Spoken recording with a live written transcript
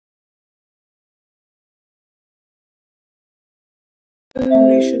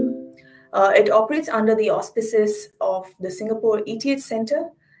Foundation. It operates under the auspices of the Singapore-ETH Centre,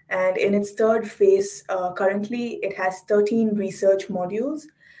 and in its third phase, currently it has 13 research modules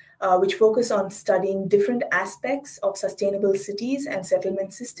which focus on studying different aspects of sustainable cities and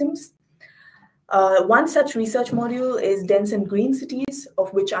settlement systems. One such research module is Dense and Green Cities,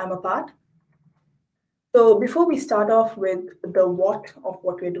 of which I'm a part. So before we start off with the what of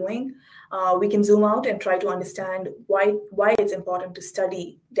what we're doing, we can zoom out and try to understand why it's important to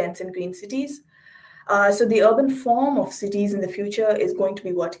study dense and green cities. So the urban form of cities in the future is going to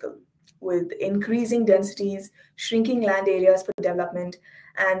be vertical, with increasing densities, shrinking land areas for development,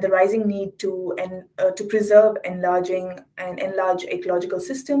 and the rising need to preserve enlarge ecological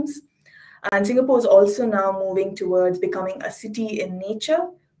systems. And Singapore is also now moving towards becoming a city in nature,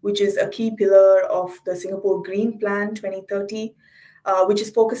 which is a key pillar of the Singapore Green Plan 2030, which is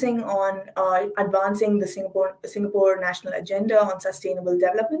focusing on advancing the Singapore National Agenda on Sustainable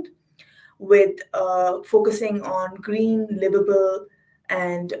Development, with focusing on green, livable,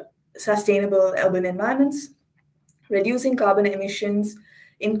 and sustainable urban environments, reducing carbon emissions,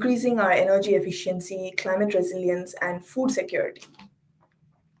 increasing our energy efficiency, climate resilience, and food security.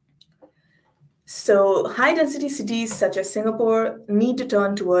 So high-density cities such as Singapore need to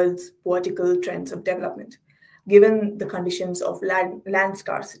turn towards vertical trends of development, given the conditions of land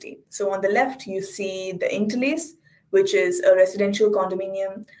scarcity. So on the left, you see the Interlace, which is a residential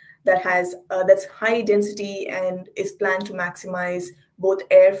condominium that has that's high density and is planned to maximize both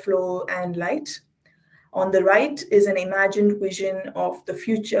airflow and light. On the right is an imagined vision of the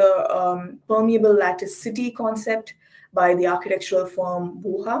future permeable lattice city concept by the architectural firm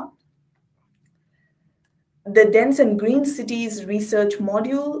Buha. The Dense and Green Cities Research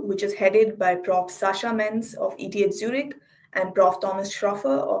Module, which is headed by Prof. Sasha Menz of ETH Zurich and Prof. Thomas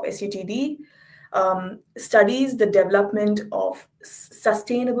Schroffer of SUTD, studies the development of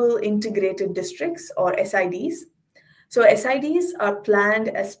Sustainable Integrated Districts, or SIDs. So SIDs are planned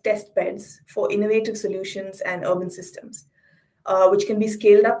as test beds for innovative solutions and urban systems, which can be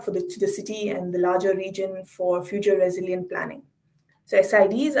scaled up to the city and the larger region for future resilient planning. So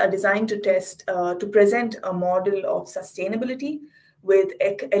SIDs are designed to present a model of sustainability with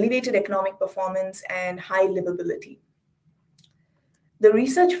elevated economic performance and high livability. The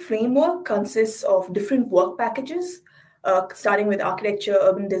research framework consists of different work packages, starting with architecture,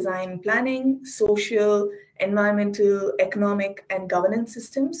 urban design, planning, social, environmental, economic, and governance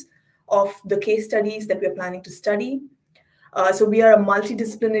systems of the case studies that we're planning to study. So we are a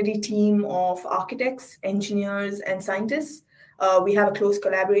multidisciplinary team of architects, engineers, and scientists. We have a close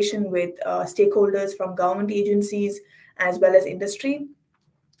collaboration with stakeholders from government agencies as well as industry.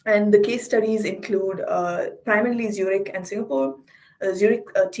 And the case studies include primarily Zurich and Singapore. The Zurich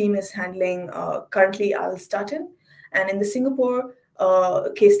team is handling currently Alstatten. And in the Singapore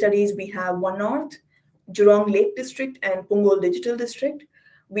case studies, we have One North, Jurong Lake District, and Punggol Digital District.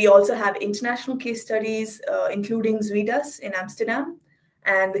 We also have international case studies, including GYSS in Amsterdam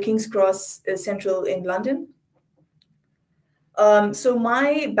and the King's Cross Central in London. So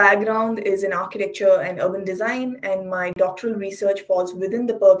my background is in architecture and urban design, and my doctoral research falls within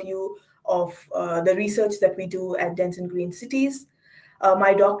the purview of the research that we do at Dense and Green Cities.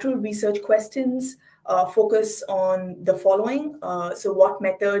 My doctoral research questions focus on the following. So what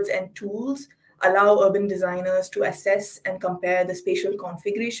methods and tools allow urban designers to assess and compare the spatial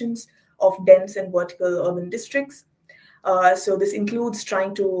configurations of dense and vertical urban districts? So this includes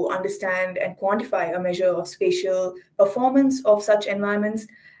trying to understand and quantify a measure of spatial performance of such environments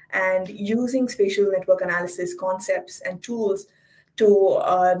and using spatial network analysis concepts and tools to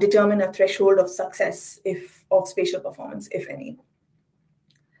determine a threshold of success of spatial performance, if any.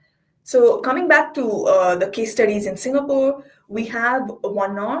 So coming back to the case studies in Singapore, we have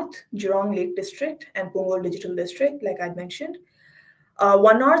One North, Jurong Lake District, and Punggol Digital District, like I mentioned.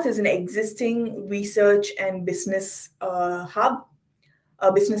 One North is an existing research and business hub,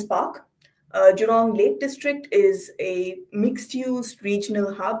 a business park. Jurong Lake District is a mixed-use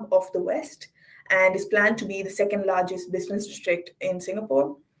regional hub of the West and is planned to be the second largest business district in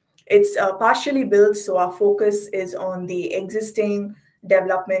Singapore. It's partially built, so our focus is on the existing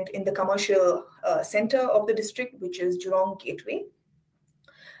development in the commercial center of the district, which is Jurong Gateway.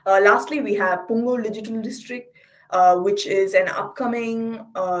 Lastly, we have Punggol Digital District, which is an upcoming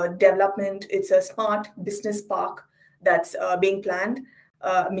development. It's a smart business park that's being planned,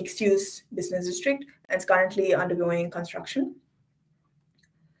 mixed-use business district, and it's currently undergoing construction.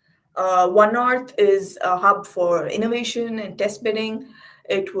 One North is a hub for innovation and test bidding.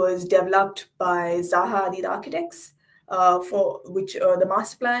 It was developed by Zaha Hadid Architects, for which the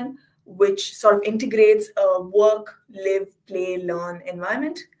master plan which sort of integrates a work, live, play, learn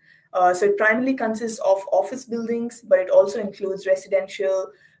environment. So it primarily consists of office buildings, but it also includes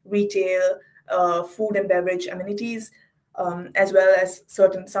residential, retail, food and beverage amenities, as well as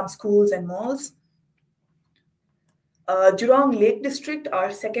some schools and malls. Jurong Lake District,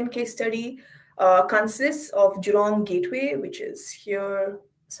 our second case study, consists of Jurong Gateway, which is here,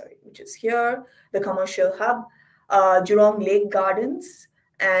 the commercial hub, Jurong Lake Gardens,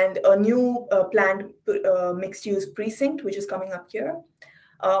 and a new planned mixed-use precinct, which is coming up here.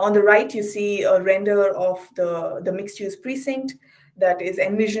 On the right, you see a render of the mixed-use precinct that is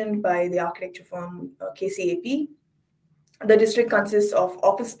envisioned by the architecture firm KCAP. The district consists of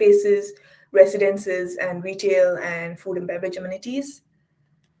office spaces, residences, and retail and food and beverage amenities.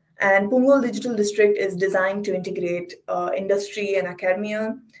 And Punggol Digital District is designed to integrate industry and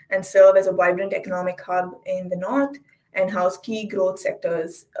academia and serve as a vibrant economic hub in the north and house key growth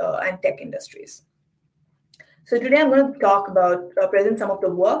sectors and tech industries. So today I'm going to present some of the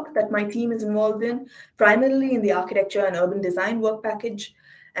work that my team is involved in, primarily in the architecture and urban design work package.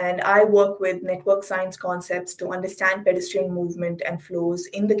 And I work with network science concepts to understand pedestrian movement and flows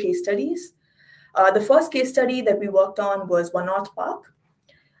in the case studies. The first case study that we worked on was One North Park.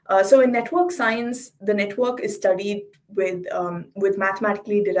 So in network science, the network is studied with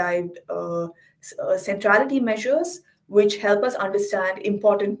mathematically derived centrality measures, which help us understand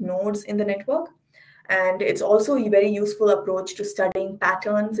important nodes in the network. And it's also a very useful approach to studying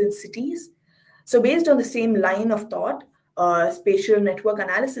patterns in cities. So based on the same line of thought, spatial network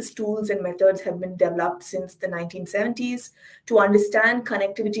analysis tools and methods have been developed since the 1970s to understand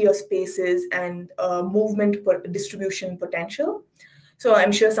connectivity of spaces and movement distribution potential. So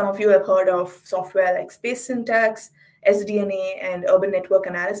I'm sure some of you have heard of software like space syntax, SDNA, and urban network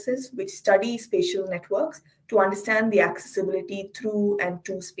analysis, which study spatial networks to understand the accessibility through and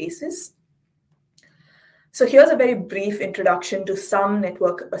to spaces. So here's a very brief introduction to some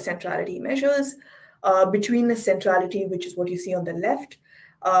network centrality measures. Betweenness centrality, which is what you see on the left,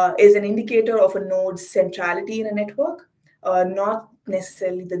 is an indicator of a node's centrality in a network, not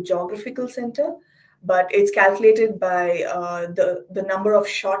necessarily the geographical center, but it's calculated by the number of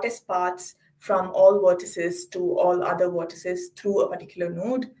shortest paths from all vertices to all other vertices through a particular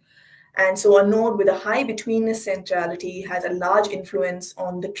node. And so a node with a high betweenness centrality has a large influence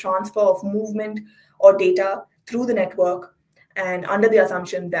on the transfer of movement or data through the network, and under the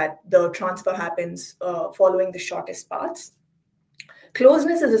assumption that the transfer happens following the shortest paths.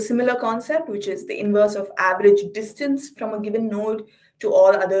 Closeness is a similar concept, which is the inverse of average distance from a given node to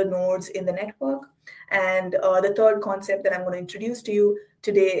all other nodes in the network. And the third concept that I'm going to introduce to you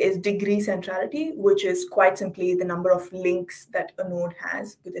today is degree centrality, which is quite simply the number of links that a node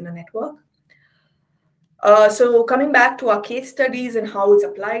has within a network. So coming back to our case studies and how it's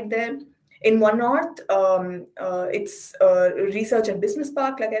applied there. In One North, it's a research and business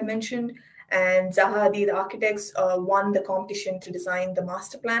park, like I mentioned, and Zaha Hadid Architects won the competition to design the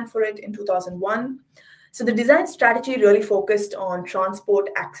master plan for it in 2001. So the design strategy really focused on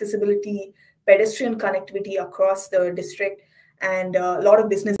transport accessibility, pedestrian connectivity across the district, and a lot of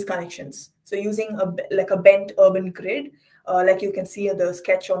business connections. So using a bent urban grid, like you can see in the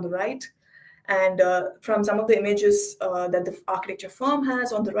sketch on the right. And from some of the images that the architecture firm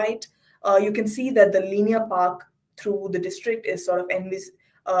has on the right, you can see that the linear park through the district is sort of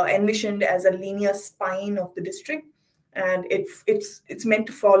envisioned as a linear spine of the district, and it's meant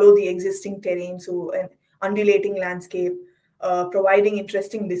to follow the existing terrain, so an undulating landscape, providing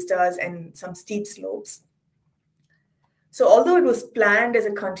interesting vistas and some steep slopes. So although it was planned as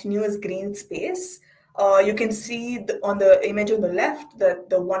a continuous green space, you can see on the image on the left that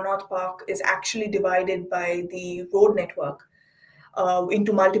the One North Park is actually divided by the road network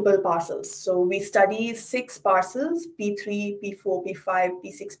into multiple parcels. So we study 6 parcels, P3, P4, P5,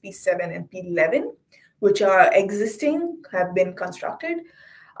 P6, P7, and P11, which are existing, have been constructed.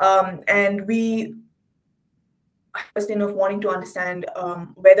 And we question of wanting to understand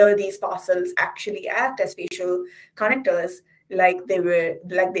whether these parcels actually act as spatial connectors like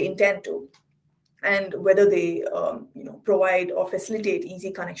they intend to, and whether they provide or facilitate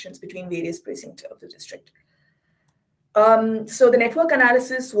easy connections between various precincts of the district. So the network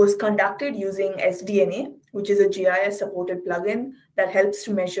analysis was conducted using SDNA, which is a GIS supported plugin that helps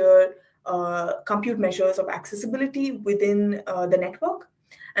to measure compute measures of accessibility within the network.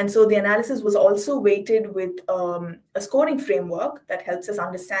 And so the analysis was also weighted with a scoring framework that helps us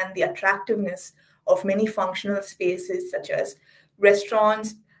understand the attractiveness of many functional spaces such as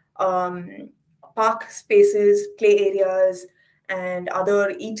restaurants, park spaces, play areas, and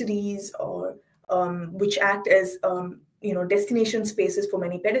other eateries, or which act as destination spaces for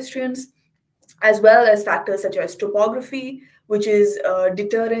many pedestrians, as well as factors such as topography, which is a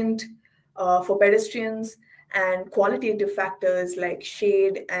deterrent for pedestrians, and qualitative factors like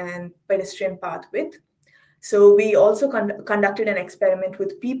shade and pedestrian path width. So we also conducted an experiment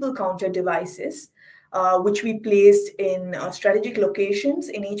with people counter devices, which we placed in strategic locations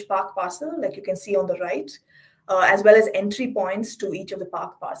in each park parcel, like you can see on the right, as well as entry points to each of the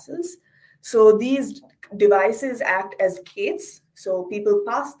park parcels. So these devices act as gates. So people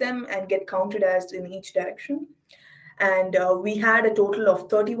pass them and get counted as in each direction. And we had a total of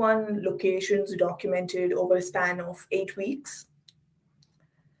 31 locations documented over a span of 8 weeks.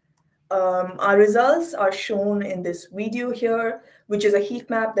 Our results are shown in this video here, which is a heat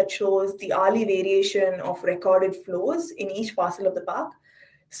map that shows the hourly variation of recorded flows in each parcel of the park.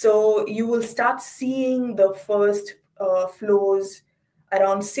 So you will start seeing the first flows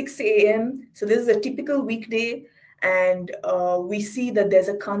around 6 a.m. So this is a typical weekday, and we see that there's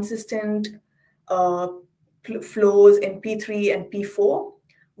a consistent flows in P3 and P4.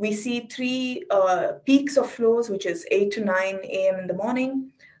 We see 3 peaks of flows, which is 8 to 9 a.m. in the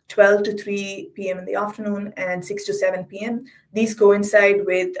morning, 12 to 3 p.m. in the afternoon, and 6 to 7 p.m. These coincide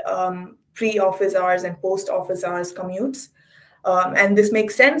with pre-office hours and post-office hours commutes. And this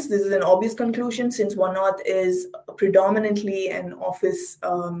makes sense. This is an obvious conclusion since One North is predominantly an office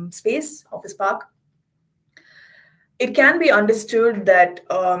space, office park. It can be understood that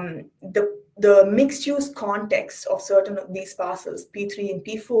the mixed-use context of certain of these parcels, P3 and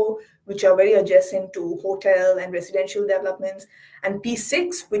P4, which are very adjacent to hotel and residential developments, and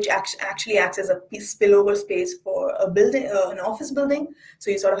P6, which actually acts as a spillover space for a building, an office building. So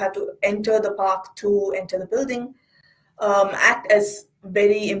you sort of have to enter the park to enter the building, act as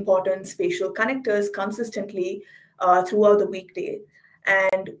very important spatial connectors consistently throughout the weekday.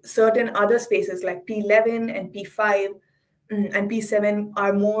 And certain other spaces like P11 and P5 and P7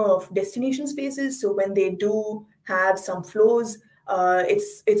 are more of destination spaces. So when they do have some flows,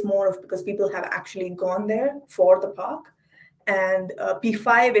 it's more of because people have actually gone there for the park. And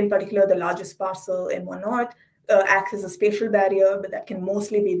P5 in particular, the largest parcel in One North, acts as a spatial barrier, but that can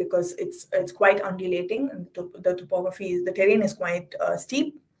mostly be because it's quite undulating, and the topography, the terrain is quite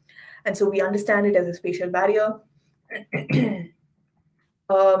steep. And so we understand it as a spatial barrier. In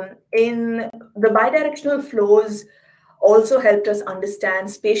the bidirectional flows also helped us understand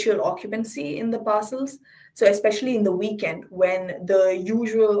spatial occupancy in the parcels. So especially in the weekend when the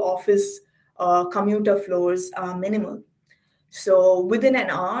usual office commuter flows are minimal. So within an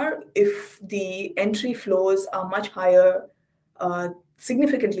hour, if the entry flows are much higher,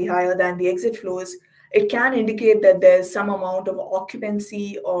 significantly higher than the exit flows, it can indicate that there's some amount of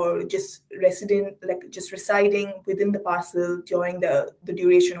occupancy or just residing within the parcel during the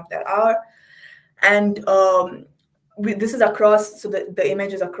duration of that hour. And this is across, so the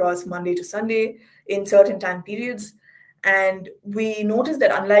image is across Monday to Sunday in certain time periods. And we noticed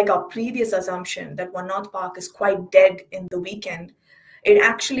that unlike our previous assumption that One North Park is quite dead in the weekend, it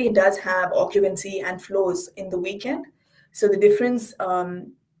actually does have occupancy and flows in the weekend. So the difference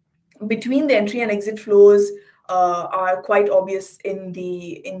between the entry and exit flows are quite obvious in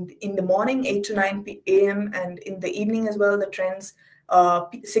the morning, 8 to 9 a.m., and in the evening as well, the trends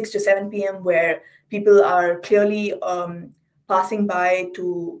 6 to 7 p.m., where people are clearly passing by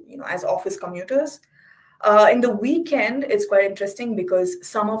to, as office commuters. In the weekend, it's quite interesting because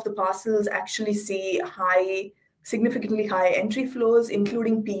some of the parcels actually see significantly high entry flows,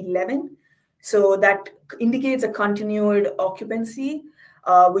 including P11. So that indicates a continued occupancy,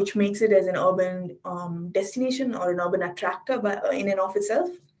 which makes it as an urban destination or an urban attractor in and of itself.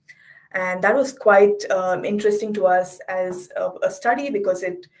 And that was quite interesting to us as a study because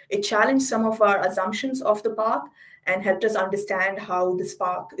it challenged some of our assumptions of the park and helped us understand how this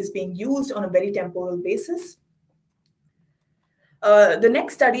park is being used on a very temporal basis. The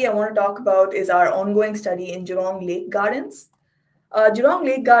next study I want to talk about is our ongoing study in Jurong Lake Gardens. Jurong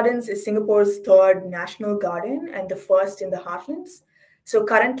Lake Gardens is Singapore's third national garden and the first in the heartlands. So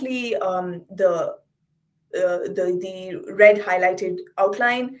currently, the red highlighted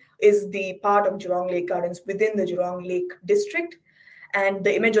outline is the part of Jurong Lake Gardens within the Jurong Lake district. And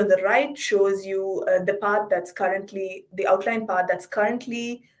the image on the right shows you the outline part that's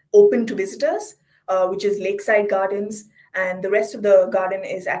currently open to visitors, which is Lakeside Gardens. And the rest of the garden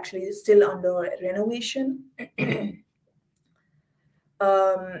is actually still under renovation. And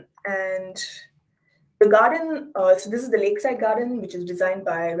the garden, so this is the Lakeside Garden, which is designed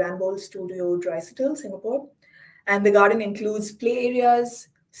by Ramboll Studio Dreisettel, Singapore. And the garden includes play areas,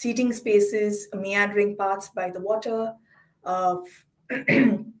 seating spaces, meandering paths by the water,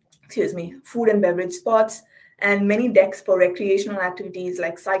 excuse me, food and beverage spots, and many decks for recreational activities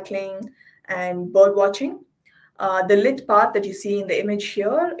like cycling and bird watching. The lit path that you see in the image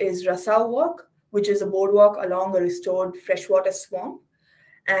here is Rasau Walk, which is a boardwalk along a restored freshwater swamp.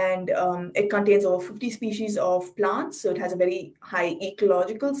 And it contains over 50 species of plants, so it has a very high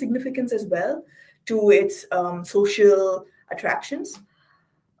ecological significance as well to its social attractions.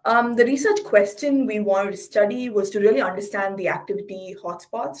 The research question we wanted to study was to really understand the activity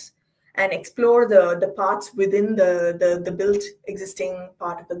hotspots and explore the parts within the built existing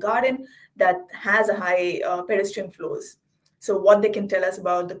part of the garden that has a high pedestrian flows. So what they can tell us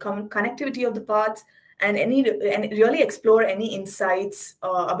about the connectivity of the parts and really explore any insights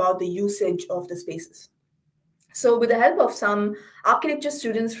about the usage of the spaces. So with the help of some architecture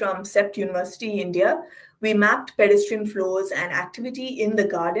students from CEPT University, India, we mapped pedestrian flows and activity in the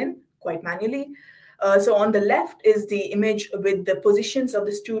garden quite manually. So on the left is the image with the positions of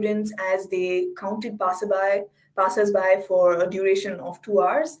the students as they counted passers-by for a duration of 2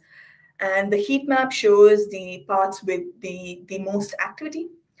 hours. And the heat map shows the parts with the most activity.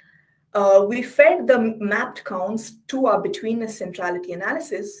 We fed the mapped counts to our betweenness centrality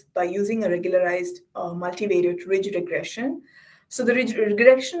analysis by using a regularized multivariate ridge regression. So the ridge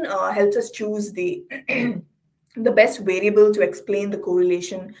regression helps us choose the the best variable to explain the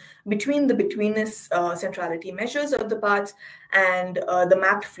correlation between the betweenness centrality measures of the parts and the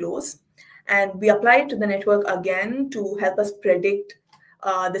mapped flows. And we apply it to the network again to help us predict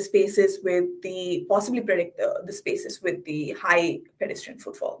the spaces with possibly predict the spaces with the high pedestrian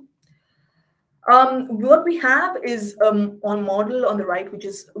footfall. What we have is on model on the right, which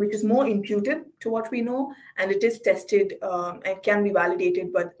is more intuitive to what we know, and it is tested and can be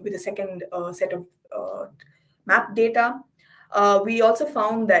validated, but with a second set of map data. We also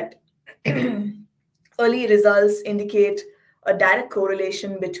found that early results indicate a direct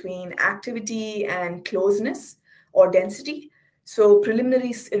correlation between activity and closeness or density. So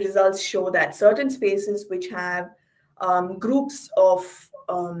preliminary results show that certain spaces which have groups of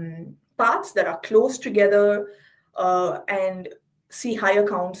parts that are close together and see higher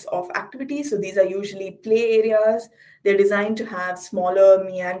counts of activity. So these are usually play areas. They're designed to have smaller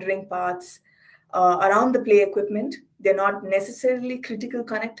meandering paths around the play equipment. They're not necessarily critical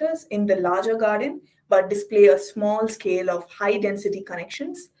connectors in the larger garden, but display a small scale of high density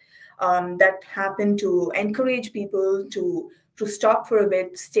connections that happen to encourage people to stop for a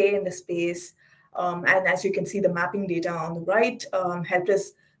bit, stay in the space. And as you can see, the mapping data on the right helped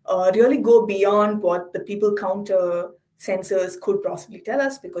us really go beyond what the people counter sensors could possibly tell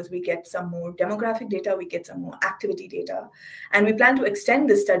us, because we get some more demographic data, we get some more activity data. And we plan to extend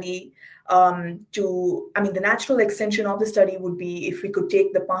the study the natural extension of the study would be if we could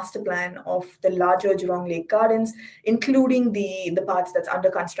take the master plan of the larger Jurong Lake Gardens, including the parts that's under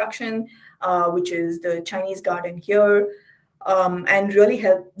construction, which is the Chinese garden here, and really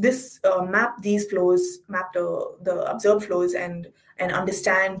help this map these flows, map the observed flows, and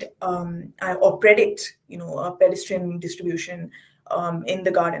understand or predict, a pedestrian distribution in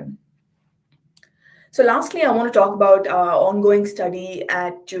the garden. So lastly, I want to talk about our ongoing study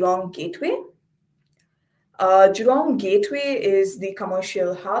at Jurong Gateway. Jurong Gateway is the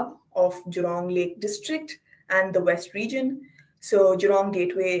commercial hub of Jurong Lake District and the West region. So Jurong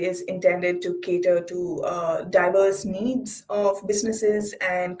Gateway is intended to cater to diverse needs of businesses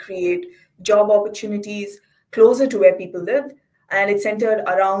and create job opportunities closer to where people live. And it's centered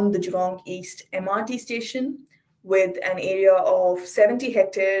around the Jurong East MRT station with an area of 70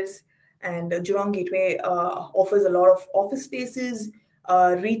 hectares. And Jurong Gateway offers a lot of office spaces,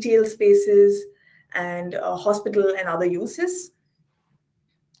 retail spaces, and hospital and other uses.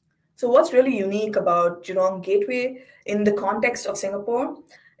 So what's really unique about Jurong Gateway in the context of Singapore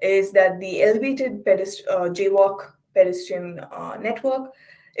is that the elevated jaywalk pedestrian network,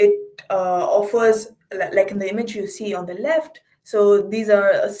 it offers, like in the image you see on the left, so these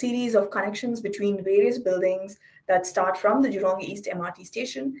are a series of connections between various buildings that start from the Jurong East MRT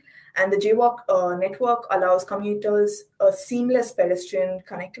station. And the jaywalk network allows commuters a seamless pedestrian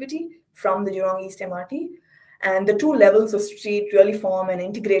connectivity from the Jurong East MRT. And the two levels of street really form an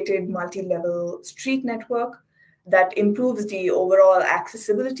integrated multi-level street network that improves the overall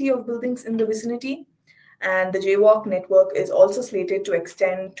accessibility of buildings in the vicinity. And the jaywalk network is also slated to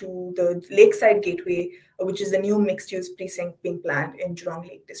extend to the Lakeside Gateway, which is the new mixed-use precinct being planned in Jurong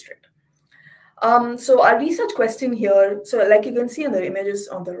Lake District. So our research question here, so like you can see on the images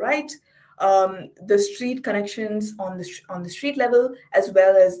on the right, the street connections on the street level, as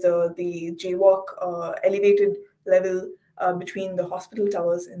well as the jaywalk elevated level between the hospital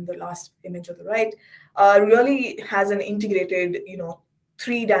towers in the last image on the right, really has an integrated,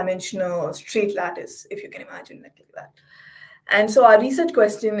 three-dimensional street lattice, if you can imagine like that. And so our research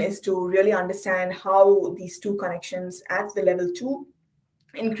question is to really understand how these two connections at the level 2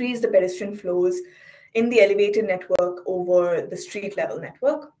 increase the pedestrian flows in the elevated network over the street level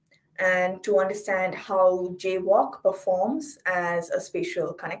network, and to understand how Jaywalk performs as a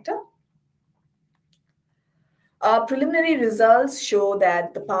spatial connector. Our preliminary results show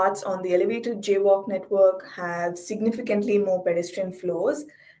that the parts on the elevated Jaywalk network have significantly more pedestrian flows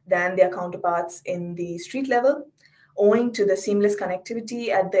than their counterparts in the street level, owing to the seamless connectivity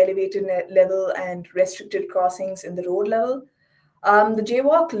at the elevated level and restricted crossings in the road level. The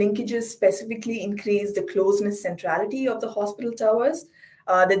Jaywalk linkages specifically increase the closeness centrality of the hospital towers,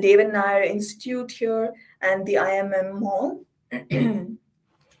 the David Nair Institute here, and the IMM Mall.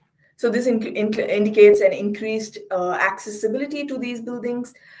 So this indicates an increased accessibility to these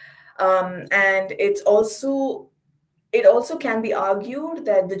buildings, and it also can be argued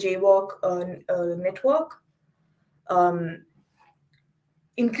that the Jaywalk network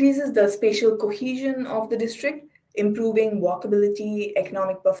increases the spatial cohesion of the district, improving walkability,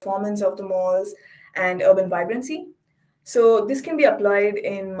 economic performance of the malls, and urban vibrancy. So this can be applied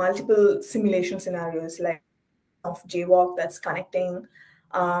in multiple simulation scenarios, like of Jaywalk that's connecting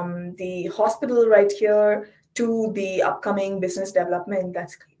the hospital right here to the upcoming business development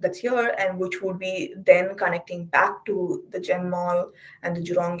that's here, and which would be then connecting back to the Gem Mall and the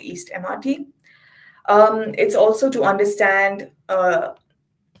Jurong East MRT. It's also to understand another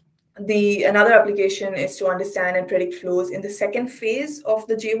application is to understand and predict flows in the second phase of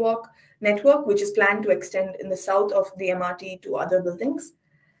the Jaywalk network, which is planned to extend in the south of the MRT to other buildings.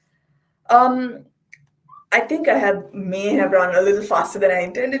 I think I may have run a little faster than I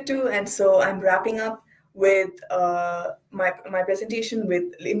intended to, and so I'm wrapping up with my presentation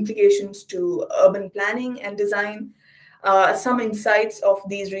with implications to urban planning and design. Some insights of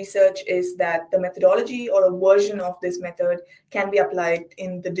these research is that the methodology or a version of this method can be applied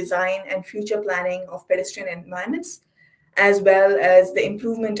in the design and future planning of pedestrian environments, as well as the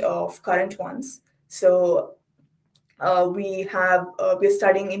improvement of current ones. So we're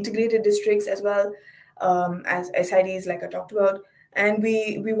studying integrated districts as well, as SIDs, like I talked about, and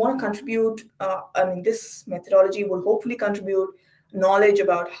we want to contribute. This methodology will hopefully contribute knowledge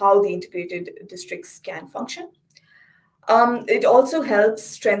about how the integrated districts can function. It also helps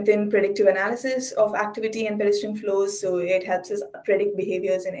strengthen predictive analysis of activity and pedestrian flows. So it helps us predict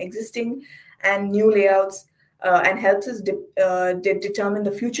behaviors in existing and new layouts, and helps us determine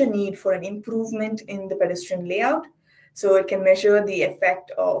the future need for an improvement in the pedestrian layout. So it can measure the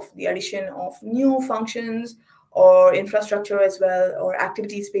effect of the addition of new functions or infrastructure as well, or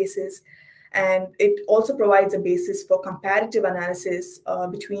activity spaces. And it also provides a basis for comparative analysis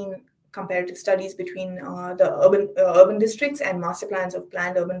comparative studies between the urban districts and master plans of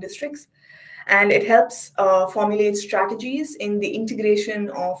planned urban districts. And it helps formulate strategies in the integration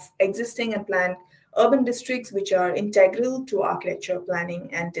of existing and planned urban districts, which are integral to architecture, planning,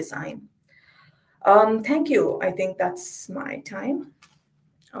 and design. Thank you. I think that's my time.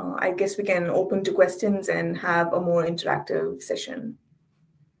 I guess we can open to questions and have a more interactive session.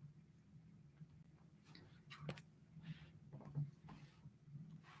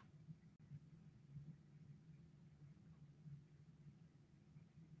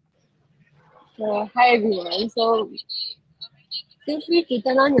 Hi everyone. So feel free to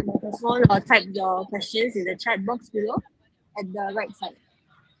turn on your microphone or type your questions in the chat box below at the right side.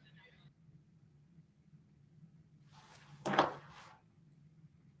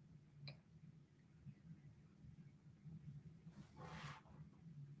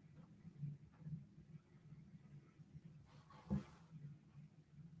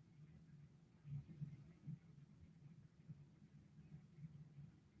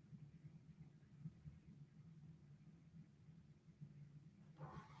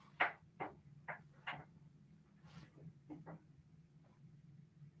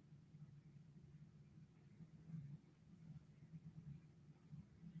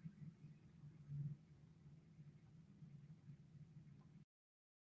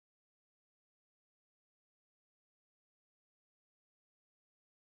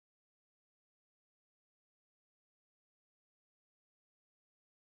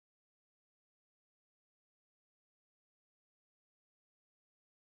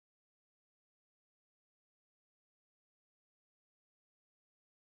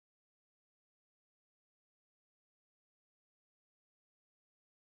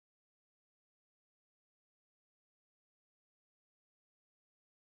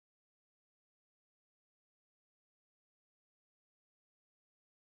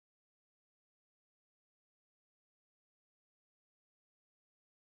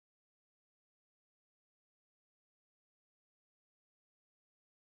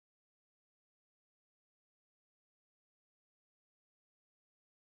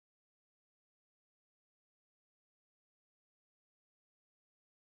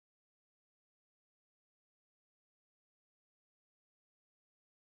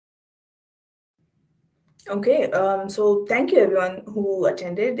 Okay, so thank you everyone who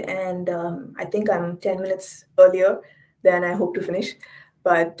attended, and I think I'm 10 minutes earlier than I hope to finish,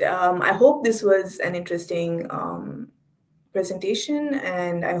 but I hope this was an interesting presentation,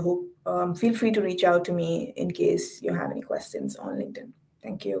 and I hope feel free to reach out to me in case you have any questions on LinkedIn.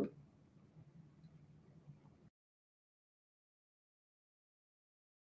 Thank you.